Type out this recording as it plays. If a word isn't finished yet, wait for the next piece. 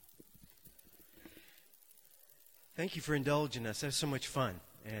Thank you for indulging us. That's so much fun.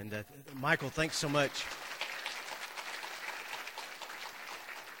 And Michael, thanks so much.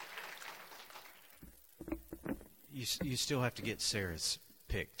 You still have to get Sarah's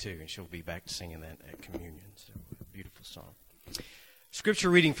pick, too, and she'll be back to singing that at communion. So, a beautiful song. Scripture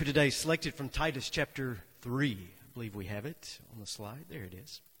reading for today, selected from Titus chapter 3. I believe we have it on the slide. There it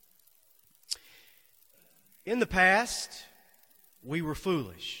is. In the past, we were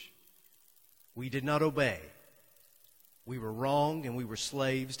foolish. We did not obey. We were wrong and we were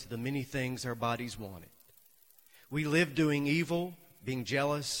slaves to the many things our bodies wanted. We lived doing evil, being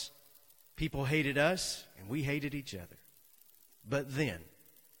jealous. People hated us and we hated each other. But then,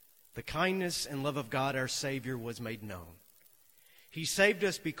 the kindness and love of God our Savior was made known. He saved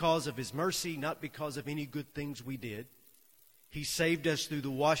us because of His mercy, not because of any good things we did. He saved us through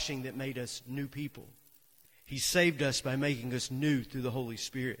the washing that made us new people. He saved us by making us new through the Holy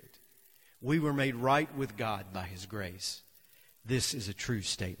Spirit. We were made right with God by His grace. This is a true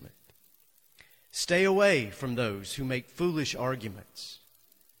statement. Stay away from those who make foolish arguments,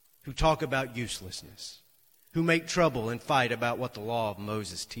 who talk about uselessness, who make trouble and fight about what the law of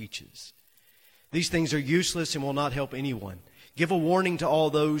Moses teaches. These things are useless and will not help anyone. Give a warning to all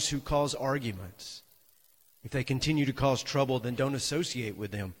those who cause arguments. If they continue to cause trouble, then don't associate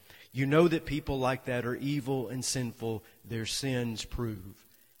with them. You know that people like that are evil and sinful. Their sins prove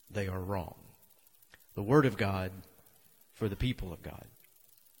they are wrong. The Word of God for the people of God.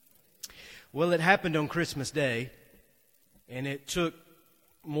 Well, it happened on Christmas Day, and it took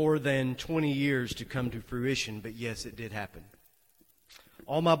more than 20 years to come to fruition, but yes, it did happen.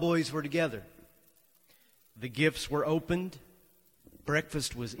 All my boys were together. The gifts were opened.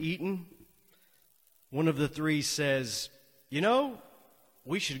 Breakfast was eaten. One of the three says, "You know,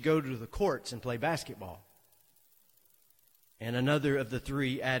 we should go to the courts and play basketball." And another of the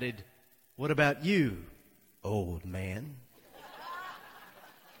three added, "What about you, old man?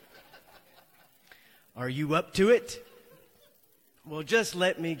 Are you up to it?" "Well, just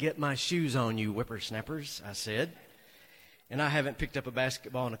let me get my shoes on, you whippersnappers," I said. And I haven't picked up a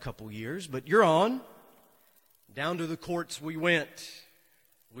basketball in a couple years, but you're on. Down to the courts we went.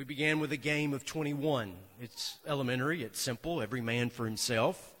 We began with a game of 21. It's elementary. It's simple. Every man for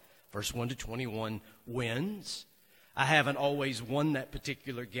himself. First 1 to 21 wins. I haven't always won that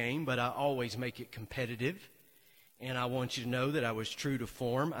particular game, but I always make it competitive. And I want you to know that I was true to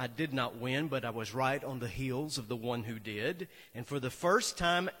form. I did not win, but I was right on the heels of the one who did. And for the first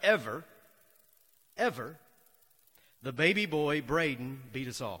time ever, the baby boy, Braden, beat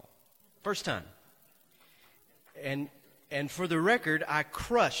us all. First time. And for the record, I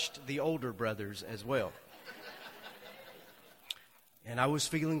crushed the older brothers as well. And I was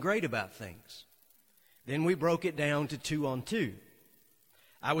feeling great about things. Then we broke it down to 2-on-2.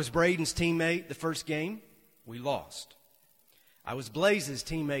 I was Braden's teammate the first game. We lost. I was Blaze's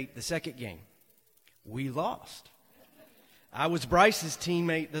teammate the second game. We lost. I was Bryce's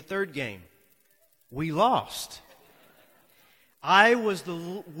teammate the third game. We lost. I was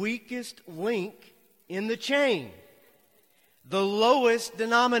the weakest link in the chain. The lowest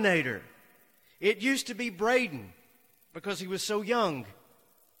denominator. It used to be Braden because he was so young.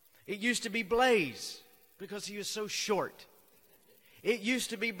 It used to be Blaze because he was so short. It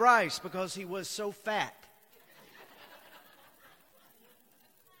used to be Bryce because he was so fat.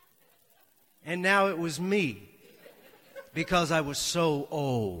 And now it was me because I was so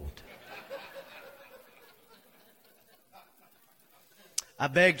old. I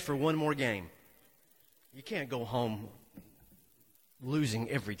begged for one more game. You can't go home losing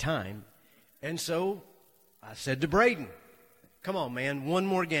every time. And so I said to Braden, "Come on, man, one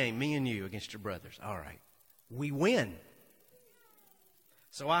more game, me and you against your brothers." "All right." We win.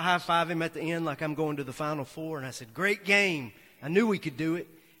 So I high-five him at the end like I'm going to the Final Four, and I said, "Great game. I knew we could do it."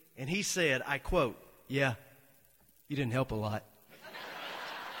 And he said, I quote, "Yeah, you didn't help a lot."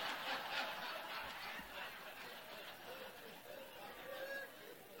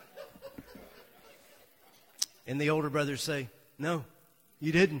 And the older brothers say, "No,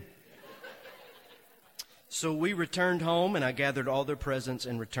 you didn't." So we returned home, and I gathered all their presents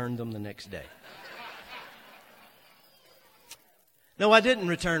and returned them the next day. No, I didn't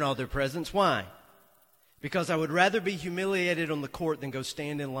return all their presents. Why? Because I would rather be humiliated on the court than go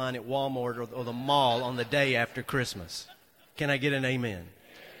stand in line at Walmart or the mall on the day after Christmas. Can I get an amen?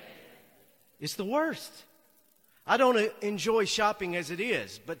 It's the worst. I don't enjoy shopping as it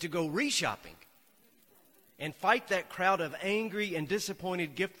is, but to go re-shopping and fight that crowd of angry and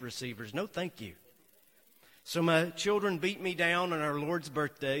disappointed gift receivers, no thank you. So my children beat me down on our Lord's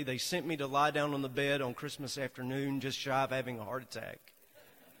birthday. They sent me to lie down on the bed on Christmas afternoon just shy of having a heart attack.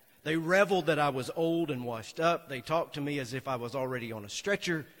 They reveled that I was old and washed up. They talked to me as if I was already on a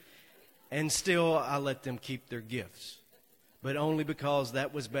stretcher. And still, I let them keep their gifts. But only because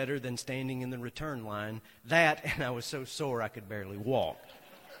that was better than standing in the return line. That, and I was so sore I could barely walk.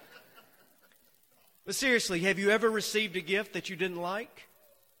 But seriously, have you ever received a gift that you didn't like?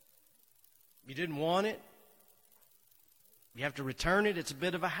 You didn't want it? You have to return it. It's a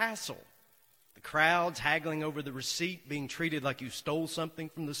bit of a hassle. The crowds haggling over the receipt, being treated like you stole something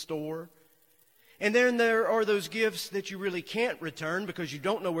from the store. And then there are those gifts that you really can't return because you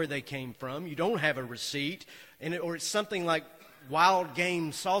don't know where they came from. You don't have a receipt. Or it's something like wild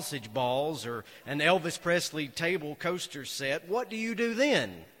game sausage balls or an Elvis Presley table coaster set. What do you do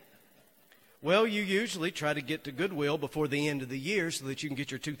then? Well, you usually try to get to Goodwill before the end of the year so that you can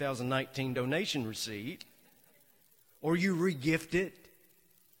get your 2019 donation receipt. Or you re-gift it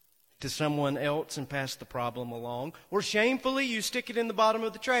to someone else and pass the problem along. Or shamefully, you stick it in the bottom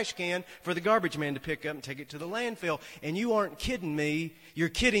of the trash can for the garbage man to pick up and take it to the landfill. And you aren't kidding me. You're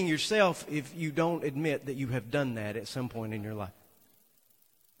kidding yourself if you don't admit that you have done that at some point in your life.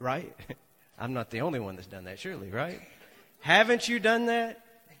 Right? I'm not the only one that's done that, surely, right? Haven't you done that?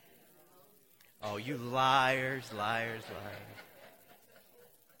 Oh, you liars, liars, liars.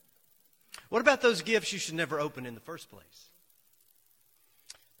 What about those gifts you should never open in the first place?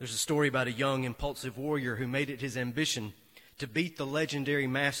 There's a story about a young, impulsive warrior who made it his ambition to beat the legendary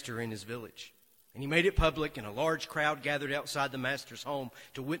master in his village. And he made it public, and a large crowd gathered outside the master's home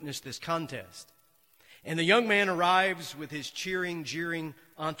to witness this contest. And the young man arrives with his cheering, jeering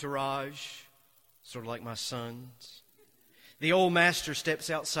entourage, sort of like my sons. The old master steps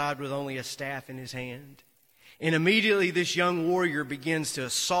outside with only a staff in his hand. And immediately this young warrior begins to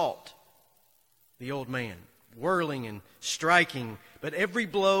assault the old man, whirling and striking. But every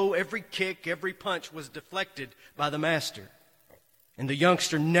blow, every kick, every punch was deflected by the master. And the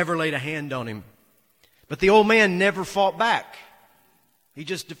youngster never laid a hand on him. But the old man never fought back. He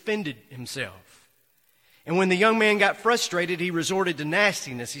just defended himself. And when the young man got frustrated, he resorted to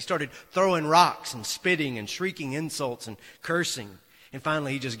nastiness. He started throwing rocks and spitting and shrieking insults and cursing. And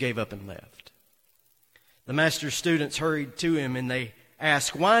finally, he just gave up and left. The master's students hurried to him and they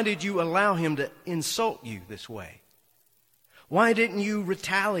asked, "Why did you allow him to insult you this way? Why didn't you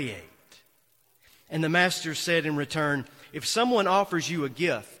retaliate?" And the master said in return, "If someone offers you a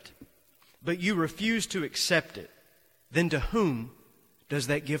gift, but you refuse to accept it, then to whom does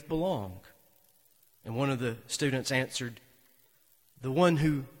that gift belong?" And one of the students answered, "The one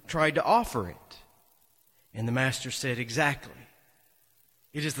who tried to offer it." And the master said, "Exactly.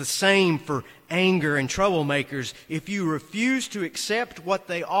 It is the same for anger and troublemakers. If you refuse to accept what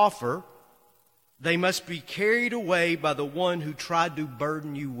they offer, they must be carried away by the one who tried to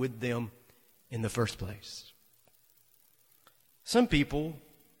burden you with them in the first place." Some people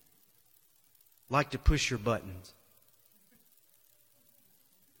like to push your buttons.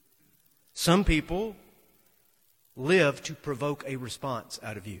 Some people live to provoke a response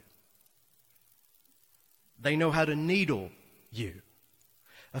out of you. They know how to needle you.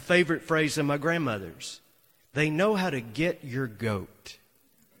 A favorite phrase of my grandmother's, they know how to get your goat.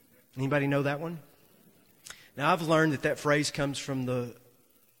 Anybody know that one? Now, I've learned that phrase comes from the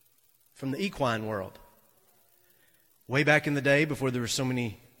equine world. Way back in the day, before there were so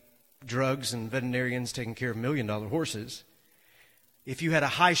many drugs and veterinarians taking care of $1-million horses, if you had a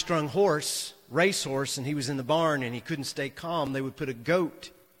high-strung horse, racehorse, and he was in the barn and he couldn't stay calm, they would put a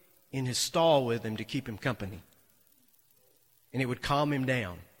goat in his stall with him to keep him company. And it would calm him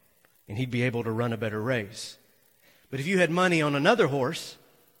down, and he'd be able to run a better race. But if you had money on another horse,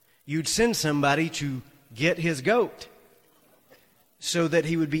 you'd send somebody to get his goat so that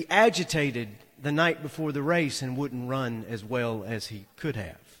he would be agitated the night before the race and wouldn't run as well as he could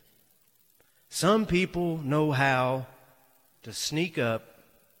have. Some people know how to sneak up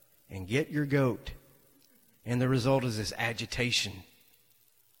and get your goat, and the result is this agitation,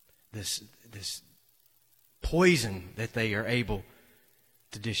 this poison that they are able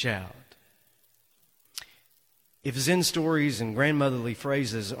to dish out. If Zen stories and grandmotherly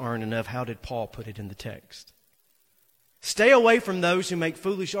phrases aren't enough, how did Paul put it in the text? Stay away from those who make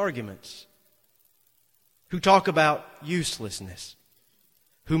foolish arguments, who talk about uselessness,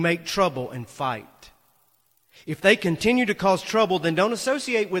 who make trouble and fight. If they continue to cause trouble, then don't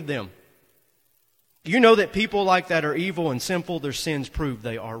associate with them. You know that people like that are evil and sinful. Their sins prove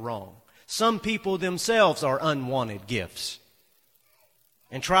they are wrong. Some people themselves are unwanted gifts.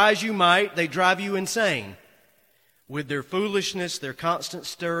 And try as you might, they drive you insane with their foolishness, their constant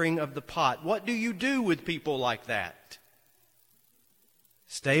stirring of the pot. What do you do with people like that?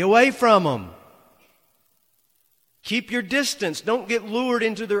 Stay away from them. Keep your distance. Don't get lured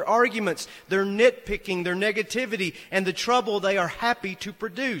into their arguments, their nitpicking, their negativity, and the trouble they are happy to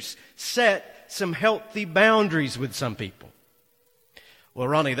produce. Set some healthy boundaries with some people. Well,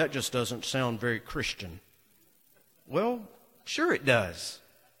 Ronnie, that just doesn't sound very Christian. Well, sure it does.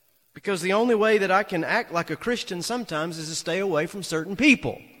 Because the only way that I can act like a Christian sometimes is to stay away from certain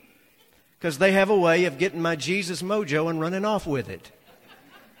people. Because they have a way of getting my Jesus mojo and running off with it.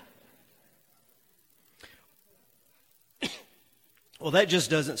 Well, that just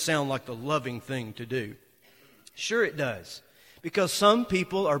doesn't sound like the loving thing to do. Sure it does. Because some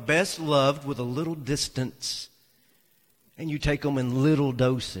people are best loved with a little distance. And you take them in little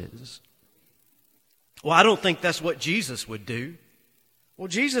doses. Well, I don't think that's what Jesus would do. Well,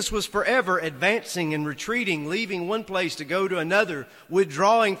 Jesus was forever advancing and retreating, leaving one place to go to another,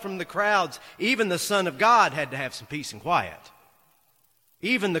 withdrawing from the crowds. Even the Son of God had to have some peace and quiet.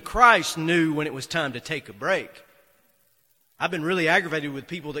 Even the Christ knew when it was time to take a break. I've been really aggravated with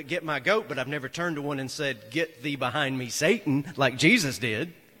people that get my goat, but I've never turned to one and said, "Get thee behind me, Satan," like Jesus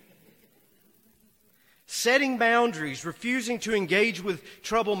did. Setting boundaries, refusing to engage with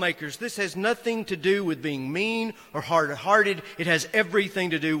troublemakers. This has nothing to do with being mean or hard-hearted. It has everything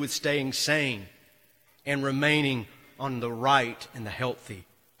to do with staying sane and remaining on the right and the healthy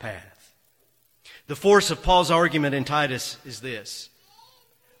path. The force of Paul's argument in Titus is this.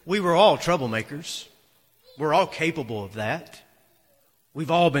 We were all troublemakers. We're all capable of that.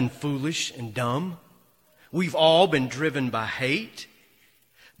 We've all been foolish and dumb. We've all been driven by hate.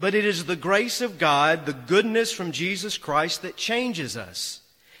 But it is the grace of God, the goodness from Jesus Christ that changes us,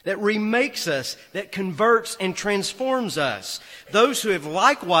 that remakes us, that converts and transforms us. Those who have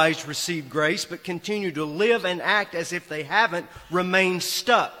likewise received grace but continue to live and act as if they haven't remain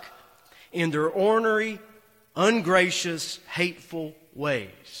stuck in their ornery, ungracious, hateful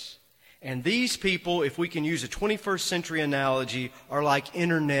ways. And these people, if we can use a 21st century analogy, are like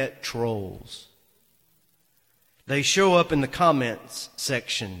internet trolls. They show up in the comments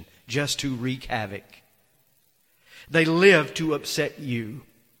section just to wreak havoc. They live to upset you.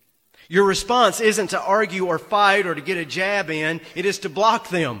 Your response isn't to argue or fight or to get a jab in. It is to block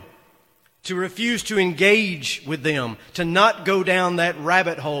them, to refuse to engage with them, to not go down that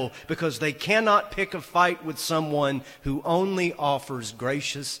rabbit hole because they cannot pick a fight with someone who only offers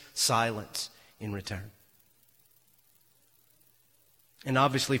gracious silence in return. And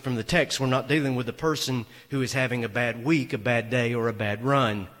obviously from the text, we're not dealing with a person who is having a bad week, a bad day, or a bad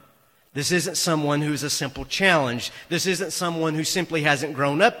run. This isn't someone who's a simple challenge. This isn't someone who simply hasn't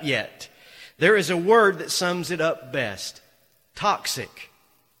grown up yet. There is a word that sums it up best. Toxic.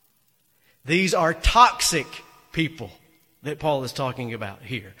 These are toxic people that Paul is talking about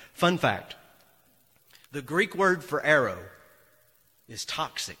here. Fun fact. The Greek word for arrow is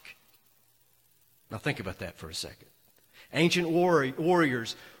toxic. Now think about that for a second. Ancient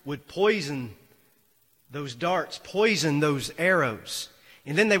warriors would poison those darts, poison those arrows,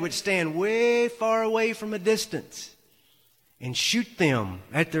 and then they would stand way far away from a distance and shoot them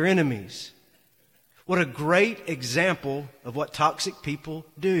at their enemies. What a great example of what toxic people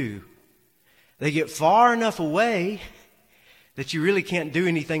do. They get far enough away that you really can't do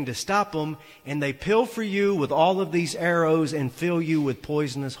anything to stop them, and they pilfer you with all of these arrows and fill you with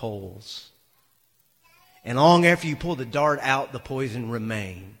poisonous holes. And long after you pull the dart out, the poison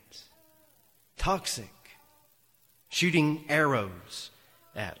remains. Toxic. Shooting arrows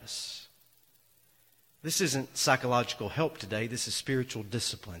at us. This isn't psychological help today. This is spiritual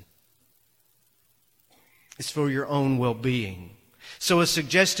discipline. It's for your own well-being. So a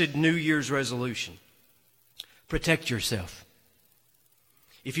suggested New Year's resolution. Protect yourself.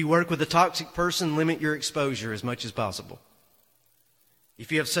 If you work with a toxic person, limit your exposure as much as possible.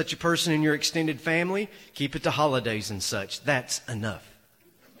 If you have such a person in your extended family, keep it to holidays and such. That's enough.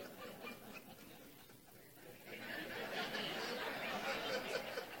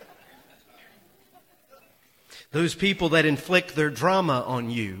 Those people that inflict their drama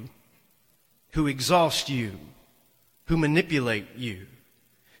on you, who exhaust you, who manipulate you,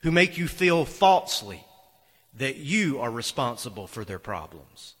 who make you feel falsely that you are responsible for their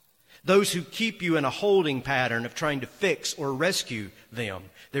problems. Those who keep you in a holding pattern of trying to fix or rescue them.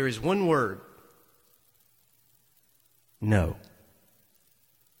 There is one word. No.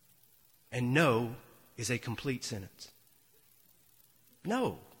 And no is a complete sentence.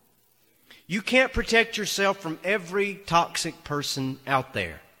 No. You can't protect yourself from every toxic person out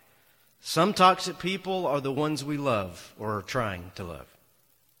there. Some toxic people are the ones we love or are trying to love.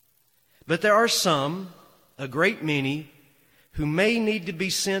 But there are some, a great many, who may need to be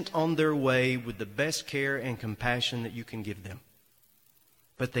sent on their way with the best care and compassion that you can give them.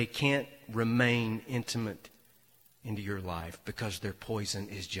 But they can't remain intimate into your life because their poison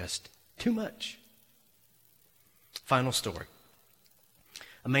is just too much. Final story.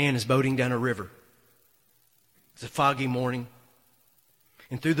 A man is boating down a river. It's a foggy morning.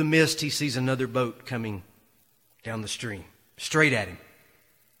 And through the mist, he sees another boat coming down the stream, straight at him.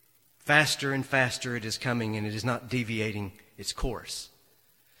 Faster and faster it is coming, and it is not deviating its course.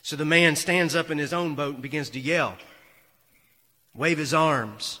 So the man stands up in his own boat and begins to yell, wave his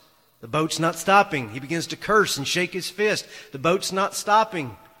arms. The boat's not stopping. He begins to curse and shake his fist. The boat's not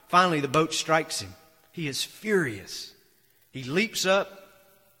stopping. Finally, the boat strikes him. He is furious. He leaps up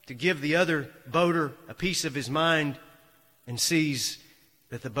to give the other boater a piece of his mind and sees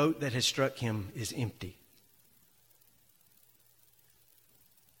that the boat that has struck him is empty.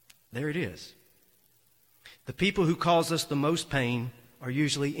 There it is. The people who cause us the most pain are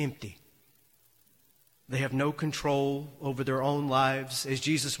usually empty. They have no control over their own lives. As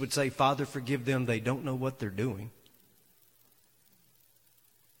Jesus would say, Father, forgive them. They don't know what they're doing.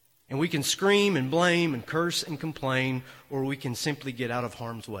 And we can scream and blame and curse and complain, or we can simply get out of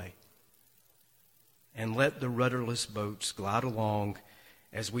harm's way and let the rudderless boats glide along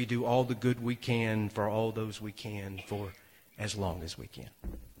as we do all the good we can for all those we can for as long as we can.